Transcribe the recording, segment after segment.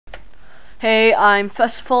Hey, I'm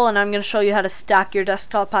Festival and I'm going to show you how to stack your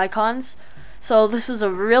desktop icons. So this is a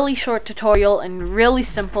really short tutorial and really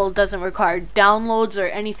simple, doesn't require downloads or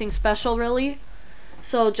anything special really.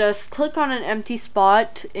 So just click on an empty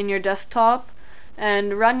spot in your desktop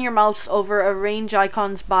and run your mouse over arrange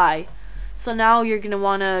icons by. So now you're going to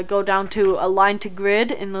want to go down to align to grid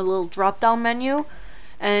in the little drop down menu,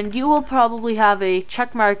 and you will probably have a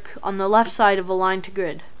check mark on the left side of align to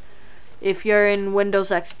grid if you're in Windows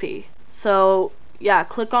XP. So yeah,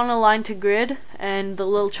 click on align to grid and the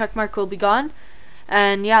little check mark will be gone.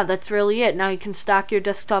 And yeah, that's really it. Now you can stack your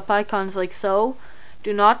desktop icons like so.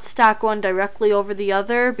 Do not stack one directly over the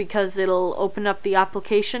other because it'll open up the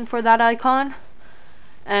application for that icon.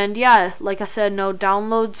 And yeah, like I said, no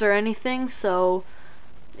downloads or anything, so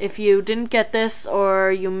if you didn't get this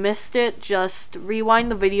or you missed it, just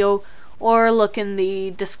rewind the video or look in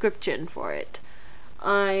the description for it.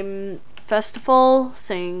 I'm Festival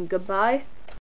saying goodbye.